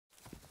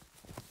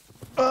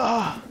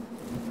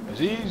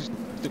अजीज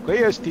तो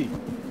कई हस्ती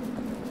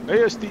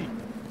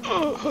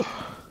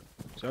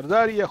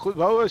सरदारी या खुद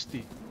भाव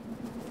हस्ती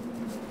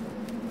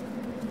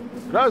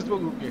रास्त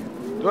बगू के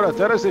थोड़ा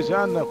तरह से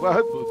शान ना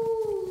ख्वाहत بود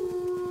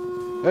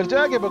घर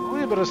जाके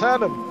बकूए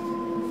बरसालम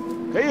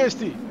कई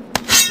हस्ती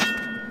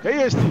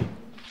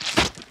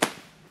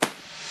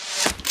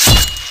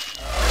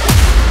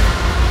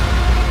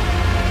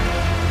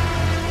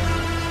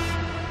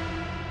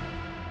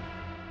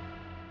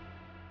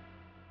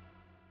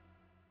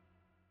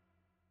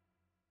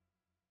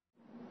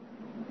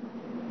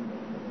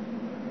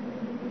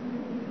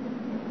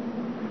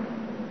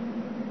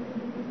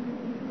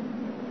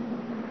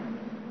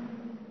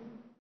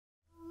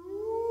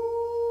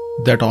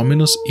That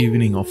ominous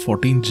evening of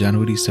 14th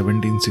January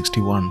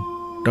 1761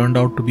 turned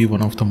out to be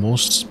one of the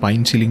most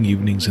spine-chilling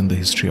evenings in the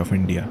history of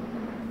India.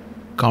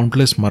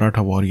 Countless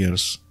Maratha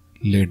warriors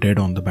lay dead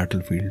on the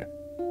battlefield.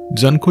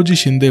 Jankoji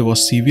Shinde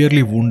was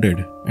severely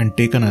wounded and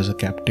taken as a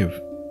captive.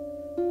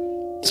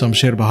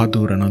 Samsher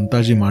Bahadur and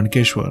Antaji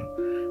Mankeshwar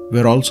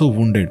were also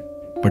wounded,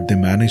 but they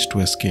managed to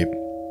escape.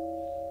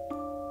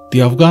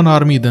 The Afghan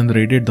army then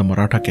raided the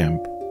Maratha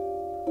camp.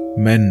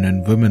 Men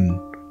and women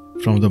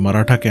from the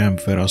Maratha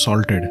camp were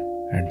assaulted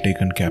and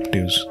taken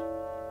captives.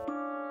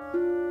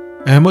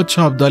 Ahmad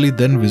Shah Abdali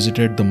then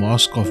visited the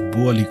mosque of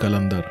Bu Ali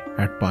Kalandar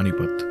at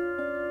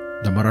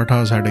Panipat. The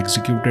Marathas had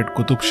executed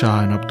Qutub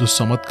Shah and Abdus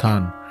Samad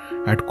Khan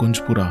at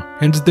Kunjpura,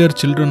 hence their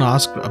children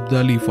asked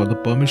Abdali for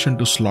the permission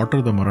to slaughter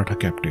the Maratha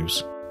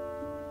captives.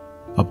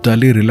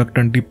 Abdali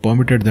reluctantly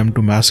permitted them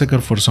to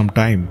massacre for some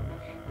time,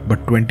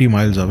 but 20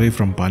 miles away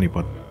from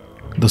Panipat.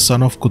 The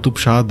son of Qutub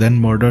Shah then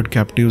murdered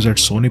captives at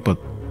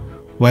Sonipat,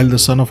 while the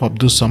son of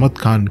Abdus Samad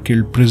Khan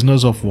killed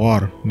prisoners of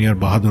war near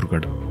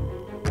Bahadurgarh.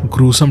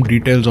 Gruesome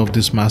details of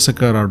this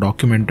massacre are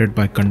documented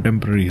by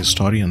contemporary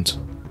historians.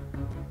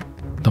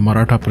 The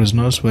Maratha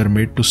prisoners were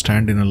made to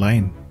stand in a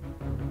line.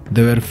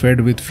 They were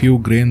fed with few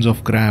grains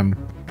of gram,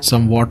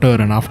 some water,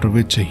 and after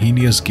which a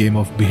heinous game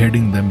of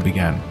beheading them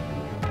began.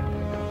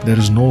 There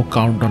is no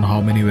count on how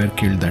many were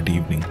killed that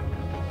evening.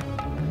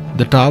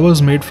 The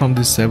towers made from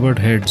these severed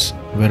heads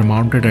were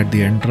mounted at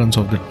the entrance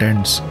of the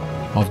tents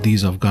of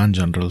these Afghan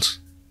generals.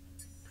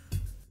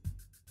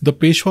 The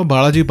Peshwa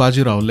Balaji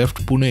Bajirao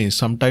left Pune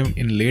sometime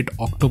in late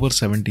October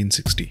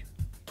 1760.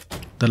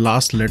 The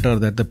last letter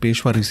that the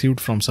Peshwa received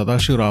from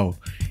Sadashiv Rao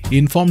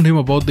informed him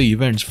about the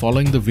events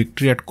following the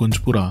victory at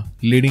Kunjpura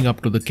leading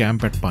up to the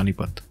camp at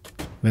Panipat,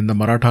 when the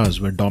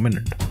Marathas were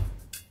dominant.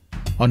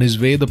 On his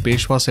way, the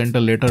Peshwa sent a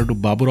letter to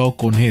Baburao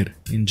Konher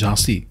in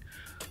Jhansi,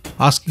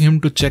 asking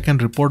him to check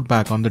and report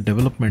back on the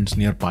developments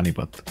near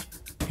Panipat.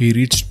 He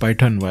reached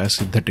Paitan via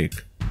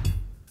Siddhatek.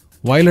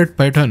 While at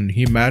Paitan,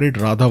 he married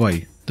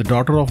Radhabai, the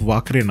daughter of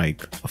Vakre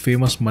Naik, a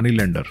famous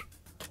moneylender.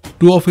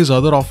 Two of his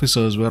other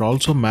officers were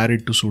also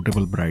married to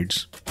suitable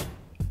brides.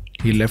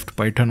 He left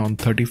Paitan on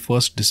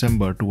 31st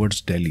December towards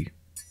Delhi.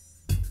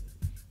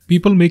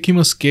 People make him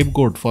a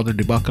scapegoat for the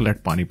debacle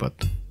at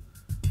Panipat.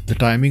 The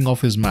timing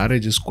of his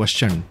marriage is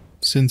questioned,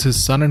 since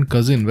his son and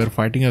cousin were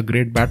fighting a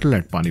great battle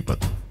at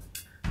Panipat.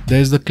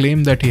 There is the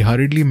claim that he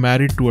hurriedly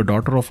married to a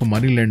daughter of a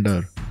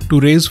moneylender to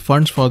raise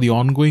funds for the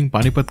ongoing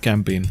Panipat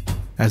campaign,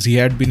 as he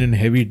had been in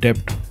heavy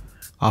debt.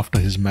 After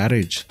his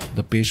marriage,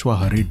 the Peshwa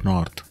hurried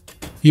north.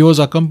 He was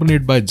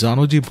accompanied by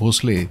Janoji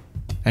Bhosle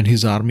and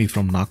his army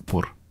from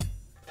Nagpur.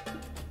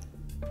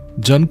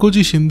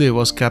 Jankoji Shinde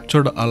was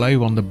captured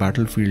alive on the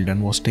battlefield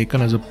and was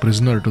taken as a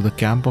prisoner to the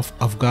camp of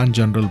Afghan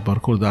General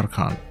Barkhurdar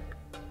Khan.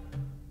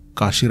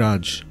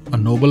 Kashiraj, a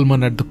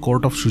nobleman at the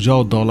court of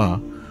Shujao-ud-Daula,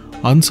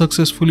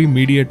 unsuccessfully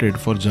mediated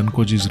for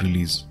Jankoji's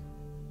release.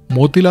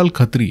 Motilal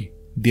Khatri,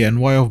 the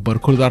envoy of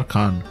Barkhurdar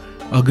Khan,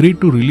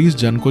 agreed to release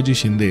Jankoji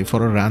Shinde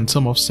for a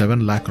ransom of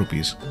 7 lakh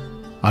rupees.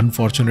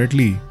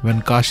 Unfortunately,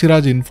 when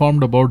Kashiraj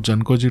informed about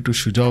Jankoji to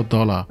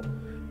Shujao-ud-Daula,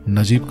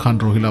 Najib Khan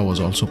Rohila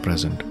was also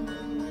present.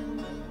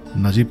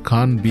 Najib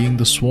Khan, being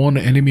the sworn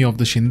enemy of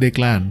the Shinde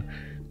clan,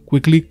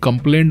 quickly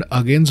complained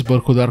against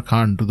Barkhurdar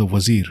Khan to the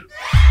Wazir,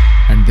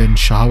 and then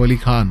Shah Wali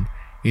Khan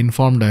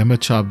informed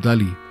Ahmad Shah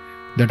Abdali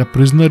that a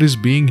prisoner is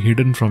being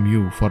hidden from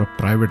you for a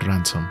private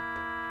ransom.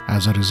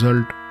 As a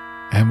result,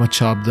 Ahmad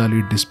Shah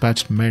Abdali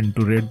dispatched men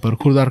to raid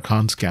Barkhurdar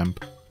Khan's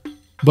camp.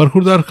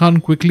 Barkhurdar Khan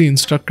quickly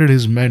instructed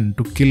his men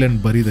to kill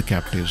and bury the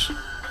captives.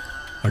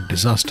 A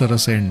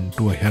disastrous end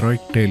to a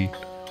heroic tale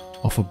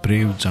of a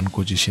brave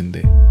Jankoji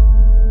Shinde.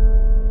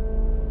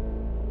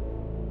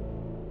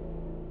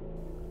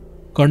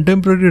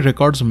 Contemporary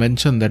records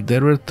mention that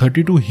there were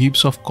 32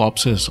 heaps of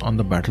corpses on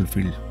the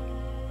battlefield.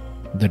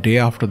 The day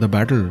after the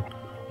battle,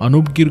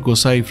 Anupgir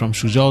Gosai from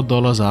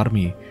Shujao-ud-Daula's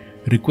army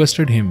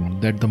requested him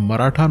that the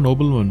Maratha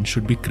noblemen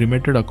should be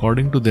cremated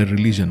according to their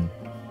religion.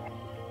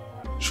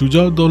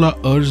 Shujao-ud-Daula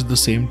urged the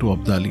same to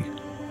Abdali,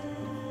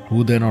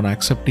 who then, on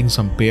accepting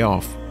some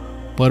payoff,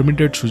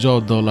 permitted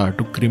Shujao-ud-Daula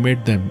to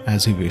cremate them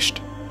as he wished.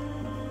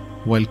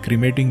 While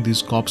cremating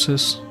these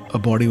corpses, a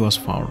body was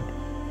found.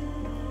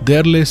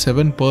 There lay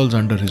 7 pearls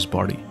under his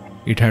body.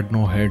 It had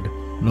no head,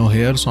 no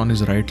hairs on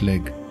his right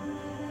leg,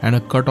 and a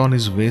cut on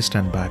his waist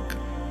and back.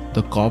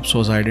 The corpse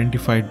was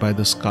identified by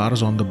the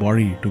scars on the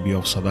body to be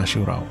of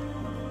Sadashivrao.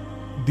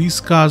 These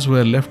scars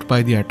were left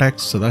by the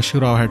attacks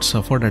Sadashivrao had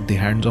suffered at the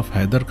hands of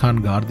Haider Khan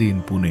Gardi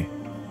in Pune.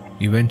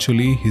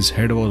 Eventually, his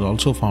head was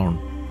also found,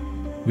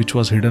 which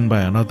was hidden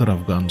by another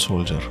Afghan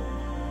soldier.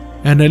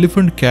 An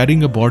elephant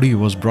carrying a body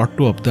was brought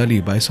to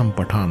Abdali by some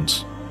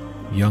Pathans.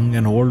 Young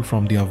and old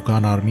from the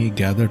Afghan army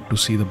gathered to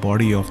see the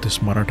body of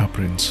this Maratha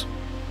prince.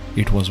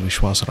 It was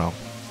Vishwas Rao.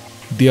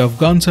 The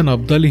Afghans and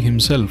Abdali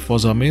himself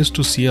was amazed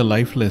to see a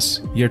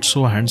lifeless yet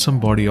so handsome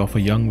body of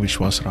a young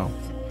Vishwas Rao.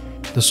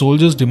 The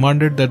soldiers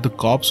demanded that the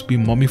corpse be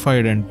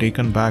mummified and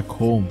taken back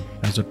home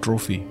as a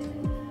trophy.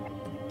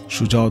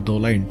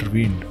 Shuja-ud-Dawla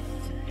intervened.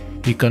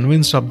 He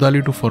convinced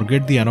Abdali to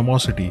forget the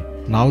animosity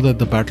now that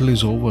the battle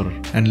is over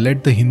and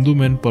let the Hindu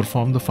men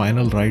perform the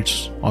final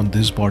rites on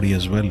this body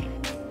as well.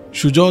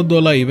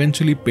 Shuja-ud-Dawla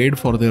eventually paid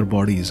for their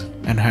bodies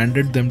and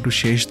handed them to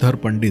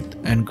Sheshdhar Pandit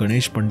and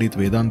Ganesh Pandit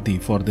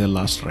Vedanti for their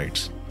last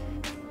rites.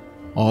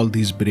 All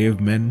these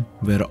brave men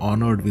were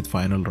honored with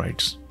final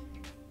rites.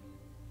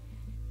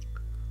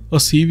 A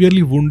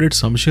severely wounded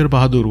Samsher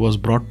Bahadur was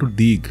brought to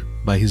Deeg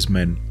by his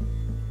men,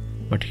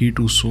 but he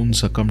too soon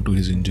succumbed to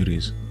his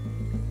injuries.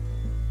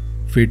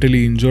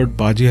 Fatally injured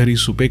Baji Hari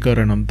Supekar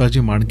and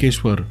Antaji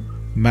Mankeshwar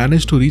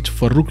managed to reach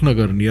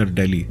Farrukhnagar near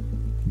Delhi.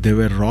 They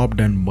were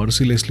robbed and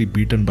mercilessly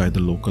beaten by the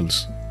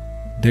locals.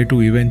 They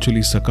too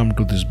eventually succumbed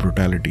to this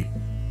brutality.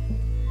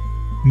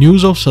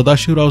 News of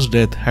Sadashivrao's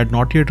death had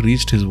not yet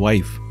reached his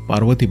wife,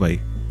 Parvati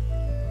Bai.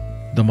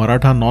 The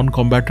Maratha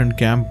non-combatant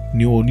camp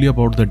knew only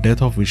about the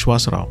death of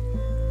Vishwas Rao.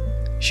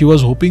 She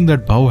was hoping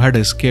that Bhau had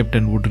escaped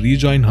and would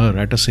rejoin her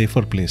at a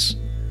safer place.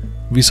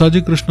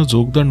 Visaji Krishna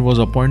Jogdand was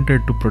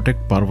appointed to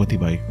protect Parvati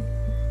Bai.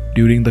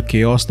 During the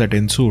chaos that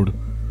ensued,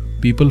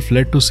 people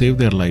fled to save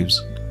their lives.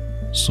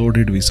 So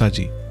did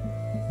Visaji.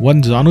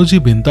 One Janoji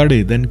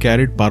Bhintade then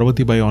carried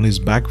Parvati Bai on his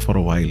back for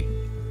a while.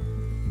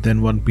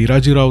 Then one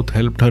Piraji Raut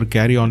helped her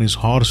carry on his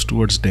horse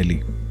towards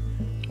Delhi.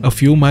 A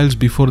few miles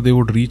before they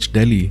would reach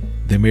Delhi,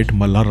 they met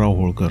Mallarrao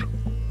Holkar.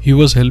 He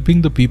was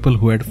helping the people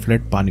who had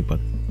fled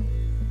Panipat.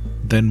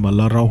 Then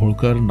Mallarrao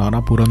Holkar,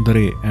 Nana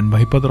Purandare and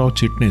Mahipadrao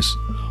Chitnis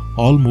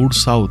all moved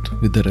south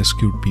with the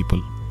rescued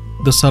people.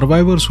 The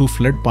survivors who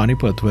fled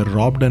Panipat were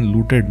robbed and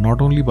looted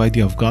not only by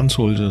the Afghan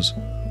soldiers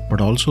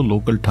but also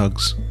local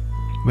thugs.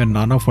 When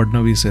Nana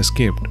Fadnavis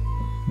escaped,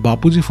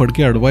 Bapuji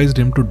Phadke advised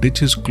him to ditch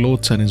his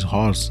clothes and his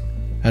horse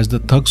as the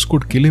thugs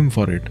could kill him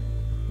for it.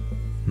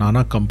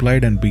 Nana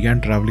complied and began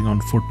travelling on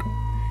foot.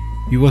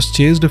 He was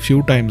chased a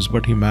few times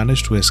but he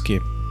managed to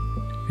escape.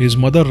 His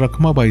mother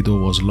Rakhma Bai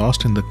though was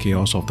lost in the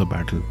chaos of the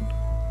battle.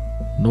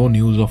 No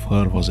news of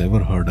her was ever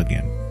heard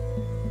again.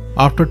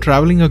 After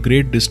travelling a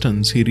great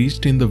distance, he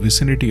reached in the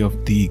vicinity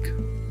of Deeg.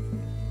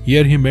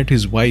 Here he met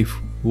his wife,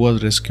 who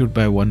was rescued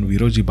by one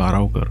Viroji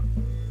Baraukar.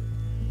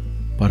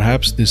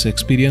 Perhaps this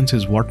experience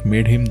is what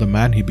made him the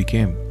man he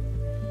became,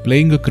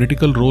 playing a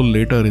critical role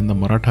later in the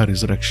Maratha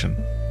resurrection.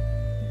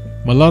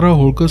 Mallarrao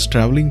Holkar's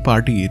travelling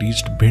party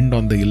reached Bhind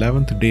on the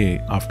 11th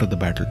day after the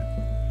battle.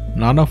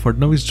 Nana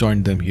Fadnavis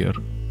joined them here,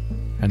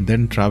 and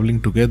then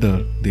travelling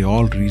together, they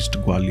all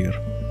reached Gwalior.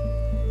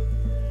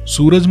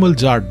 Surajmal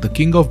Jat, the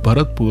king of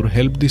Bharatpur,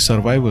 helped the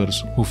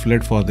survivors who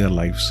fled for their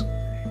lives.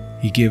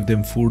 He gave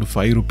them food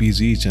 5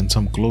 rupees each and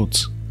some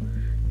clothes.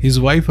 His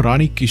wife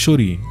Rani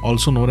Kishori,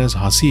 also known as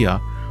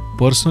Hasiya,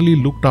 personally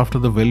looked after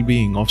the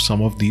well-being of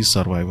some of these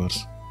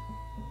survivors.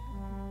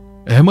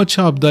 Ahmad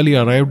Shah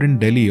Abdali arrived in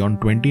Delhi on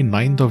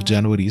 29th of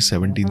January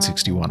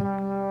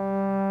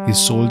 1761. His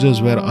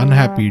soldiers were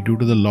unhappy due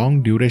to the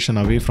long duration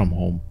away from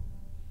home.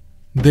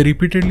 They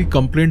repeatedly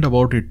complained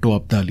about it to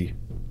Abdali.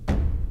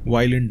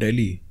 While in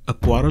Delhi, a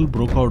quarrel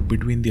broke out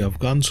between the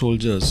Afghan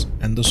soldiers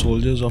and the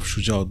soldiers of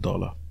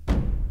Shuja-ud-Dawla.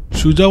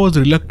 Shuja was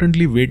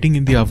reluctantly waiting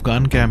in the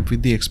Afghan camp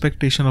with the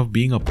expectation of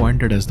being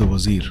appointed as the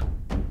Wazir.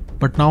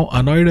 But now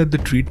annoyed at the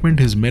treatment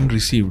his men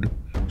received,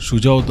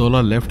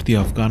 Shuja-ud-Dawla left the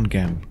Afghan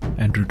camp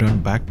and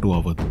returned back to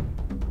Awadh.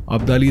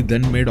 Abdali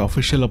then made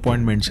official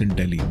appointments in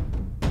Delhi.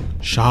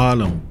 Shah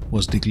Alam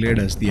was declared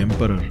as the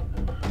emperor,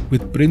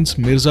 with Prince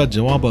Mirza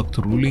Jawah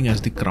Bakht ruling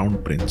as the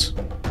crown prince.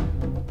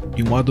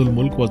 Imadul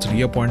Mulk was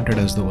reappointed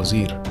as the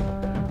Wazir,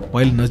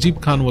 while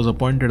Najib Khan was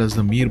appointed as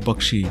the Mir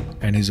Bakshi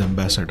and his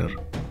ambassador.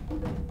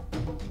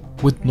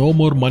 With no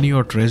more money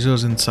or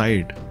treasures in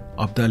sight,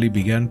 Abdali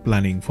began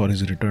planning for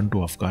his return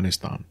to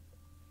Afghanistan.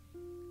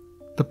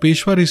 The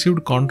Peshwa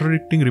received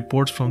contradicting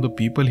reports from the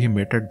people he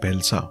met at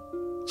Bhelsa.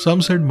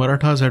 Some said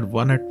Marathas had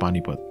won at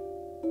Panipat.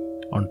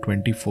 On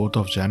 24th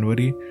of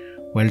January,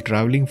 while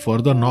travelling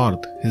further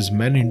north, his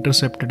men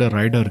intercepted a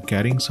rider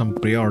carrying some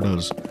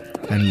pre-orders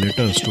and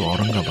letters to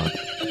Aurangabad.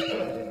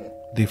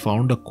 They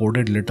found a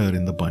coded letter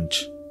in the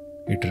bunch.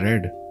 It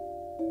read,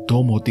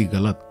 "Do moti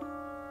galat,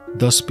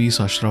 10 piece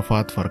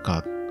ashrafat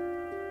farkat,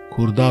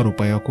 khurda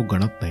rupaya ko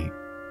ganat nahi."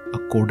 A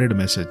coded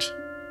message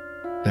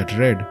that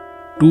read,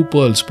 2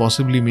 pearls,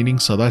 possibly meaning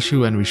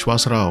Sadashiv and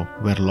Vishwas Rao,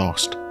 were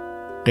lost.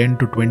 10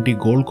 to 20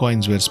 gold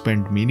coins were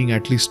spent, meaning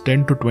at least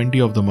 10 to 20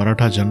 of the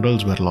Maratha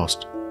generals were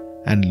lost.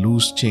 And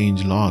loose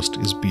change lost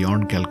is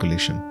beyond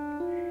calculation.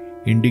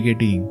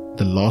 indicating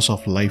the loss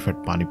of life at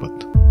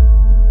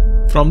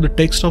Panipat. From the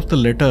text of the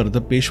letter,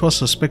 the Peshwa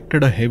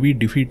suspected a heavy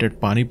defeat at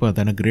Panipat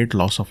and a great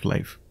loss of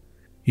life.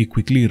 He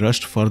quickly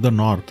rushed further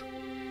north.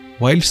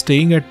 While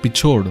staying at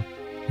Pichod,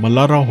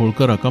 Mallarao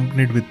Holkar,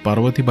 accompanied with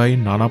Parvatibai,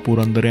 Nana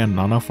Purandare and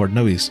Nana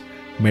Fadnavis,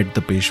 met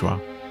the Peshwa.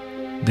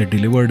 They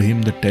delivered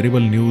him the terrible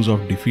news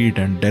of defeat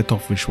and death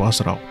of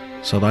Vishwasrao.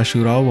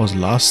 Sadashivao was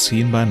last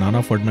seen by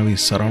Nana Fadnavis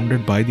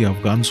surrounded by the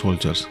Afghan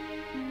soldiers.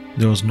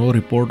 There was no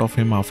report of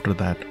him after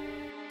that.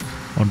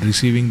 On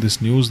receiving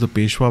this news, the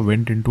Peshwa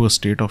went into a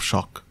state of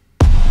shock.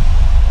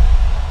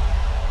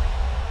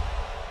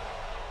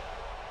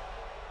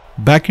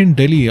 Back in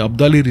Delhi,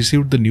 Abdali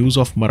received the news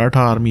of Maratha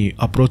army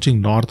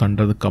approaching north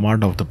under the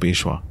command of the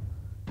Peshwa.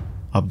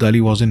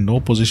 Abdali was in no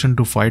position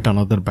to fight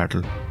another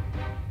battle.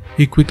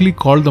 He quickly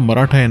called the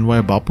Maratha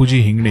envoy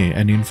Bapuji Hingne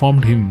and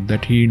informed him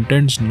that he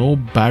intends no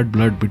bad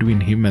blood between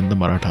him and the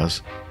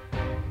Marathas,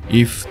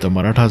 if the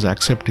Marathas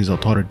accept his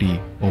authority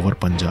over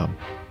Punjab.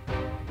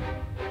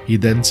 He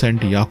then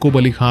sent Yaqub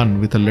Ali Khan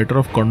with a letter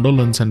of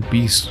condolence and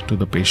peace to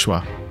the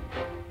Peshwa.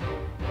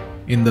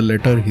 In the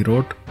letter he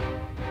wrote,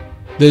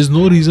 "There is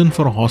no reason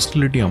for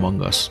hostility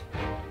among us.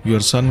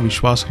 Your son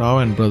Vishwas Rao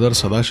and brother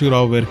Sadashiv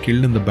Rao were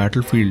killed in the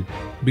battlefield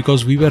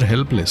because we were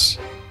helpless.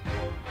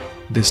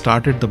 They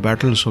started the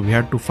battle, so we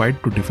had to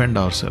fight to defend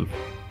ourselves.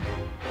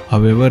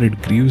 However,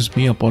 it grieves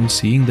me upon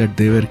seeing that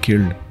they were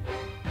killed.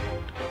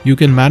 You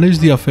can manage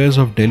the affairs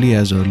of Delhi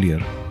as earlier.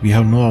 We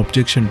have no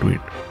objection to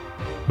it.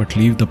 But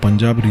leave the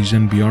Punjab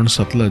region beyond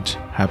Satluj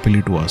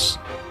happily to us.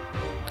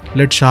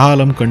 Let Shah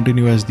Alam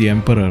continue as the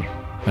emperor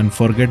and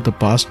forget the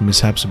past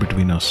mishaps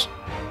between us.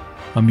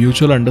 A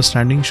mutual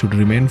understanding should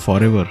remain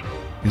forever,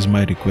 is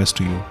my request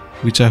to you,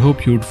 which I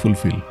hope you would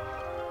fulfill."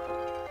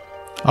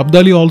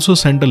 Abdali also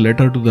sent a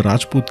letter to the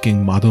Rajput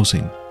king Madhav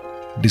Singh,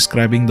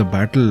 describing the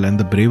battle and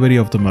the bravery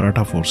of the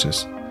Maratha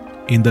forces.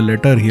 In the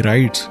letter he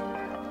writes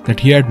that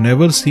he had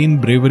never seen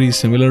bravery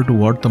similar to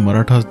what the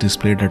Marathas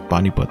displayed at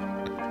Panipat.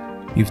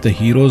 If the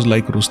heroes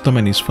like Rustam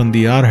and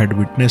Isfandiyar had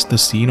witnessed the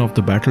scene of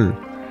the battle,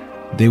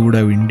 they would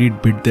have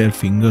indeed bit their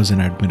fingers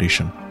in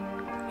admiration.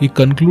 He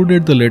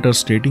concluded the letter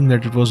stating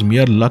that it was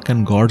mere luck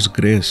and God's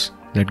grace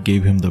that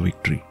gave him the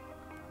victory.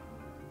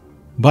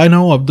 By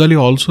now, Abdali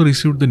also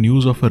received the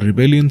news of a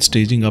rebellion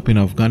staging up in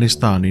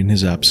Afghanistan in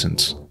his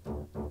absence,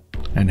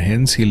 and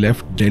hence he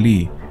left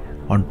Delhi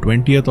on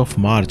 20th of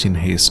March in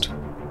haste.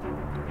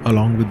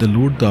 Along with the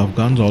loot, the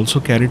Afghans also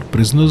carried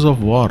prisoners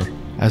of war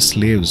as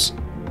slaves.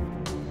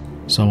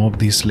 Some of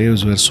these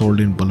slaves were sold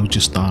in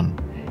Balochistan.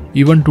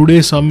 Even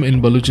today, some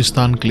in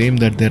Balochistan claim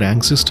that their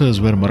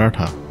ancestors were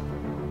Maratha.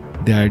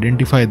 They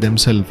identify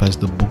themselves as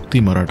the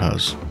Bhukti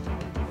Marathas.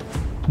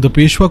 The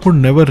Peshwa could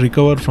never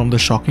recover from the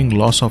shocking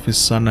loss of his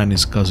son and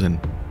his cousin.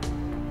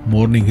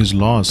 Mourning his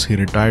loss, he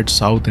retired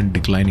south in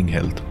declining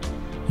health.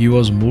 He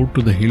was moved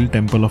to the hill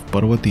temple of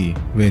Parvati,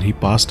 where he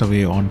passed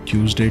away on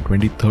Tuesday,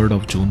 23rd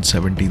of June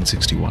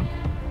 1761.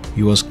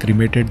 He was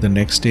cremated the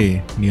next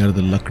day near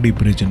the Lakdi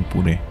Bridge in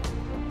Pune.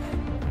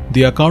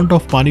 The account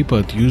of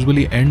Panipat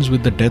usually ends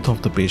with the death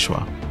of the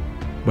Peshwa,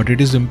 but it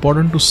is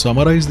important to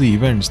summarize the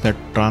events that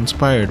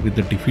transpired with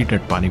the defeat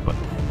at Panipat.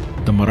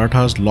 The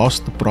Marathas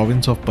lost the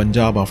province of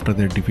Punjab after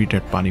their defeat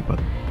at Panipat.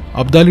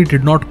 Abdali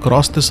did not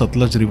cross the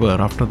Satluj river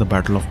after the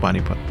Battle of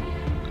Panipat.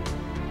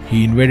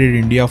 He invaded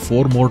India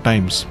 4 more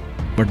times,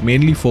 but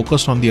mainly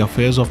focused on the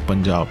affairs of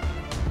Punjab.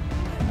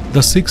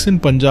 The Sikhs in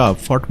Punjab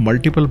fought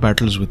multiple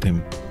battles with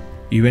him,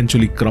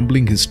 eventually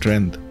crumbling his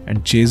strength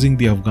and chasing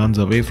the Afghans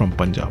away from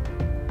Punjab.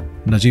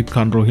 Najib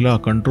Khan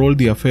Rohilla controlled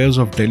the affairs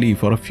of Delhi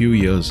for a few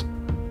years,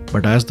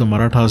 but as the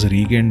Marathas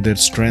regained their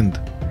strength,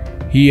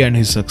 he and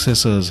his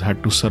successors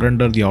had to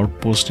surrender the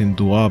outpost in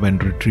Doab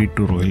and retreat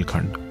to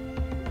Rohilkhand.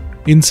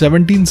 In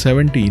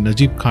 1770,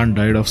 Najib Khan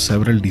died of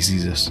several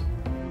diseases.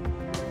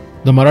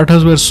 The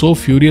Marathas were so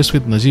furious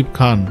with Najib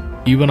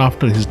Khan even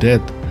after his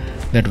death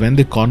that when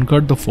they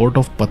conquered the fort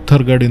of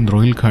Pathargarh in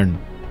Rohilkhand,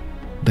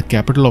 the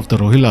capital of the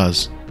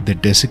Rohillas, they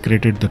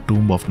desecrated the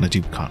tomb of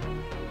Najib Khan.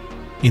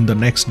 In the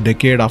next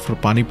decade after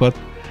Panipat,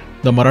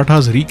 the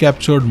Marathas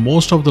recaptured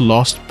most of the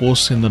lost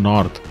posts in the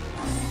north.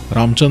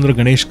 Ramchandra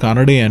Ganesh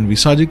Kanade and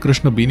Visaji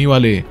Krishna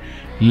Biniwale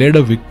led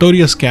a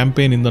victorious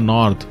campaign in the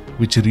north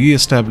which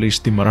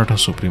re-established the Maratha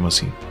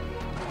supremacy.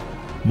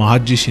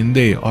 Mahatji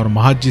Shinde, or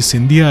Mahatji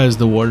Sindhia as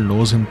the world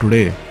knows him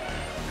today,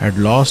 had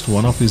lost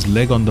one of his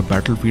leg on the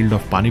battlefield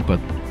of Panipat,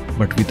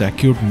 but with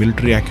acute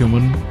military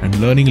acumen and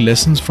learning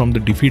lessons from the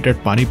defeat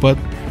at Panipat,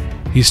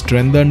 he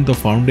strengthened the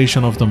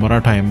foundation of the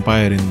Maratha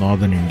Empire in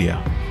northern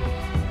India.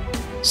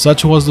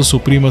 Such was the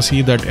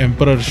supremacy that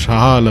Emperor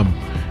Shah Alam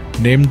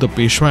named the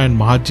Peshwa and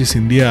Mahatji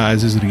Sindhia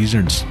as his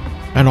regents,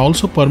 and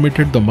also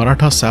permitted the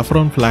Maratha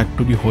saffron flag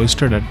to be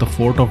hoisted at the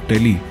fort of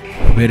Delhi,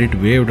 where it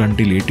waved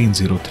until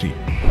 1803.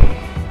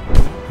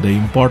 The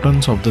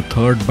importance of the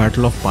Third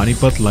Battle of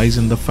Panipat lies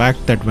in the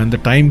fact that when the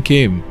time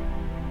came,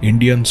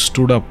 Indians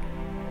stood up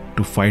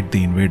to fight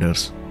the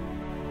invaders.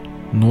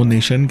 No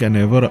nation can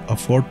ever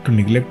afford to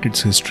neglect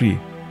its history.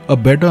 A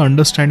better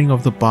understanding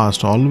of the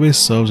past always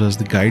serves as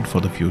the guide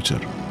for the future.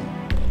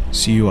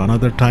 See you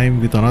another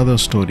time with another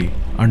story.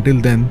 Until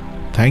then,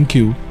 thank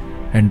you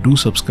and do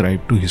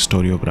subscribe to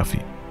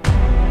Historiography.